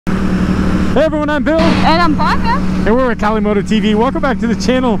Hey everyone, I'm Bill. And I'm Baka. And we're at Cali Moto TV. Welcome back to the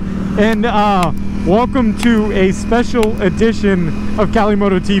channel, and welcome to a special edition of Cali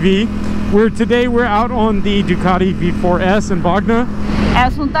Moto TV. Today we're out on the Ducati V4S in Wagner.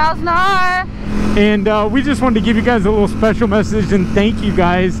 S1000R. And we just wanted to give you guys a little special message and thank you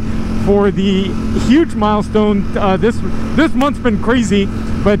guys for the huge milestone. This month's been crazy,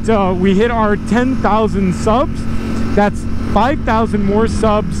 but we hit our 10,000 subs. That's 5,000 more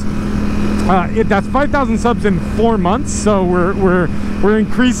subs. That's 5,000 subs in 4 months, so we're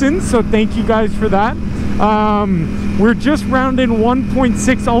increasing. So thank you guys for that. We're just rounding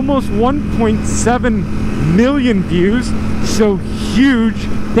 1.6, almost 1.7 million views. So huge.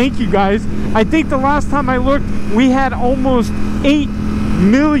 Thank you guys. I think the last time I looked, we had almost 8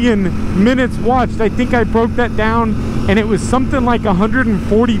 million minutes watched. I think I broke that down, and it was something like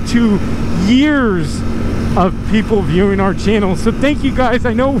 142 years of people viewing our channel. So thank you guys.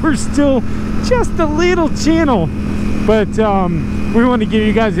 I know we're still just a little channel, but we want to give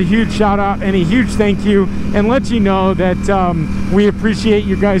you guys a huge shout out and a huge thank you, and let you know that we appreciate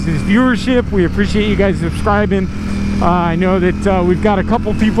you guys' viewership. We appreciate you guys subscribing. I know that we've got a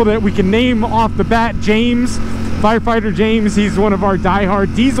couple people that we can name off the bat. James, Firefighter James, he's one of our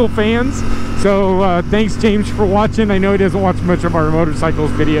diehard diesel fans. So thanks James for watching. I know he doesn't watch much of our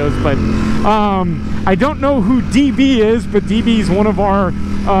motorcycles videos, but I don't know who DB is, but DB is one of our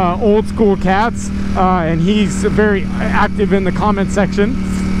old school cats, and he's very active in the comment section.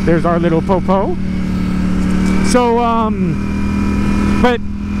 There's our little Popo. So but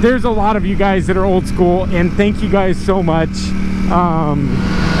there's a lot of you guys that are old school, and thank you guys so much.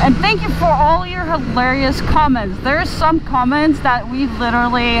 And thank you for all your hilarious comments. There's some comments that we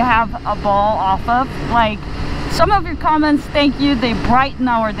literally have a ball off of. Like, some of your comments, thank you, they brighten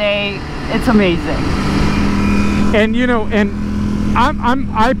our day. It's amazing. And you know, and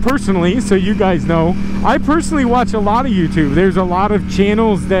I personally, so you guys know, I personally watch a lot of YouTube. There's a lot of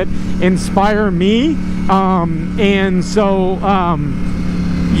channels that inspire me, and so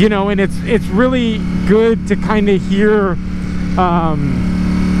you know, and it's really good to kind of hear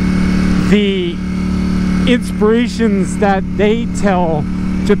the inspirations that they tell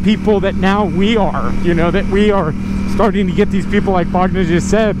to people that now we are, you know, that we are starting to get these people like Wagner just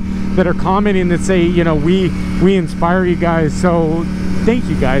said that are commenting that say, you know, we inspire you guys. So thank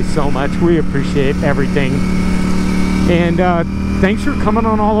you guys so much. We appreciate everything, and thanks for coming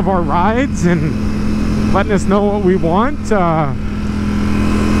on all of our rides and letting us know what we want. I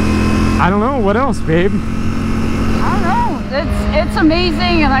don't know what else, babe. I don't know. It's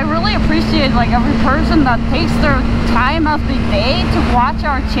amazing, and I really appreciate like every person that takes their time of the day to watch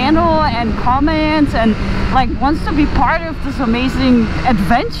our channel and comments and like wants to be part of this amazing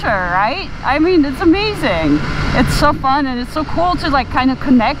adventure, right? I mean, it's amazing. It's so fun, and it's so cool to like kind of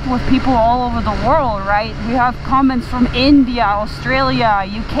connect with people all over the world, right? We have comments from India, Australia,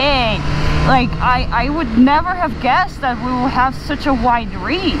 UK. Like I would never have guessed that we will have such a wide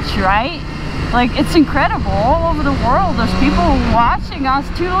reach, right? Like, it's incredible. All over the world there's people watching us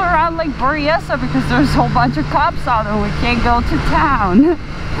too around Lake Berryessa, because there's a whole bunch of cops out and we can't go to town.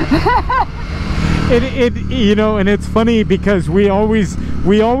 You know, and it's funny because we always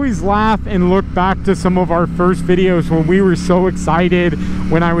laugh and look back to some of our first videos when we were so excited,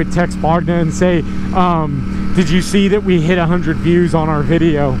 when I would text Wagner and say, did you see that we hit 100 views on our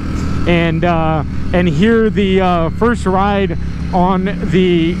video? And here the first ride on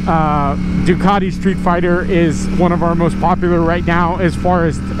the Ducati Street Fighter is one of our most popular right now as far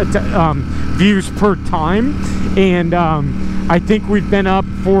as views per time, and I think we've been up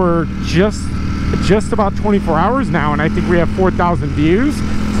for just about 24 hours now, and I think we have 4,000 views.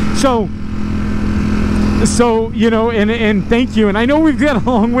 So you know, and thank you, and I know we've got a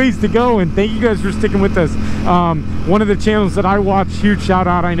long ways to go, and thank you guys for sticking with us. One of the channels that I watch, huge shout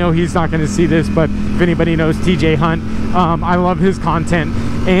out, I know he's not going to see this, but if anybody knows TJ Hunt, I love his content,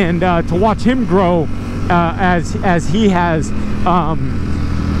 and to watch him grow as he has,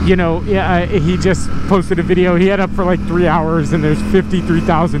 you know, he just posted a video. He had up for like 3 hours, and there's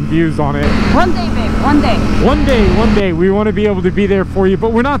 53,000 views on it. One day, babe, one day. One day we want to be able to be there for you,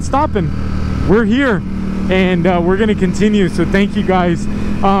 but we're not stopping. We're here, and we're going to continue. So thank you guys.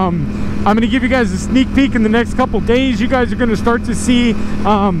 I'm going to give you guys a sneak peek in the next couple days. You guys are going to start to see,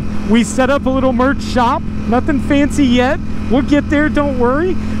 we set up a little merch shop. Nothing fancy yet. We'll get there, don't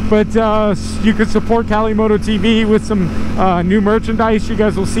worry. But you can support Cali Moto TV with some new merchandise. You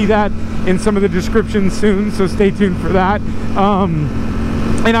guys will see that in some of the descriptions soon, so stay tuned for that.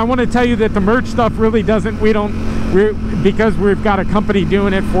 And I want to tell you that the merch stuff really doesn't, because we've got a company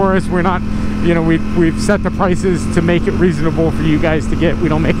doing it for us, we're not you know, we've set the prices to make it reasonable for you guys to get. We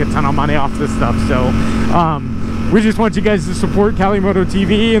don't make a ton of money off this stuff, so we just want you guys to support Cali Moto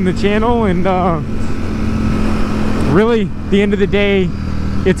TV and the channel, and really, at the end of the day,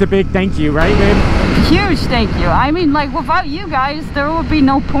 it's a big thank you, right, man? Huge thank you. I mean, like, without you guys, there would be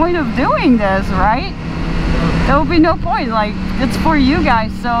no point of doing this, right? There will be no point. Like, it's for you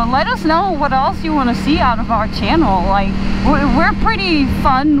guys, so let us know what else you want to see out of our channel. Like, we're pretty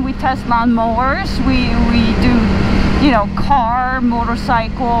fun. We test lawnmowers, we do, you know, car,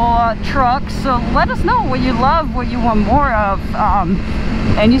 motorcycle, trucks. So let us know what you love, what you want more of.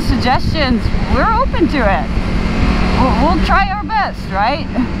 Any suggestions, we're open to it. We'll try our best, right?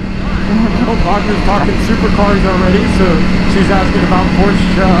 Oh, Wagner's talking supercars already, so she's asking about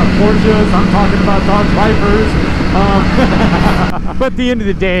Porsches, I'm talking about Dodge Vipers. But at the end of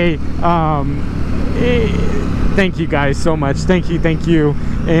the day, thank you guys so much. Thank you.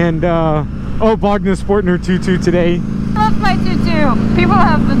 And, oh, Wagner's sporting her tutu today. I love my tutu. People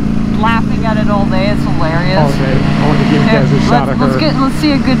have been laughing at it all day. It's hilarious. Okay, I want to give you guys a shot of her. Let's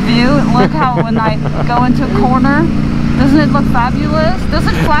see a good view. Look how when I go into a corner, doesn't it look fabulous? Does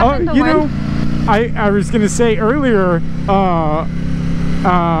it flap in the wind? You know, I was going to say earlier,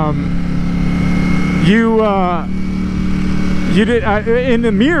 you did, in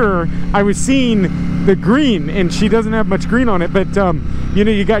the mirror, I was seeing the green, and she doesn't have much green on it, but, you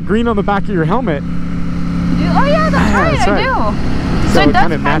know, you got green on the back of your helmet. Oh, yeah, that's right, I do. So it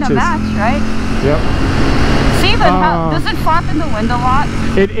does kind of match, right? Yep. See, but does it flap in the wind a lot?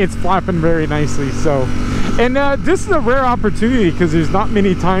 It's flapping very nicely, so. And this is a rare opportunity because there's not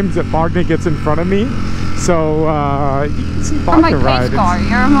many times that Wagner gets in front of me. So you can see Wagner ride. You're my pace car.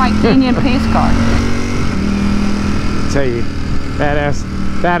 You're my Kenyan pace car. Tell you,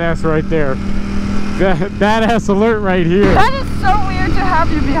 badass right there. Badass alert right here. That is so weird to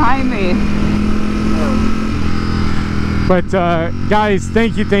have you behind me. But guys,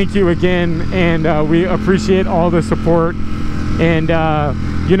 thank you again, and we appreciate all the support. And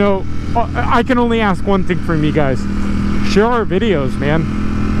you know, I can only ask one thing from you guys: share our videos, man.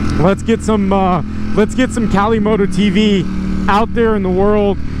 Let's get some Cali Moto TV out there in the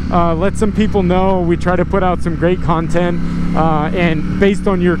world. Let some people know. We try to put out some great content, and based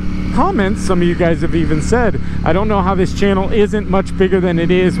on your comments, some of you guys have even said, I don't know how this channel isn't much bigger than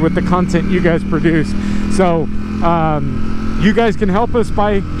it is with the content you guys produce. So you guys can help us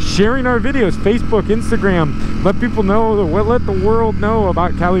by sharing our videos, Facebook, Instagram. Let people know, let the world know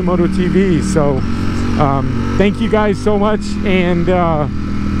about Cali Moto TV. So thank you guys so much, and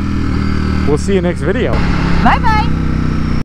we'll see you next video. Bye bye.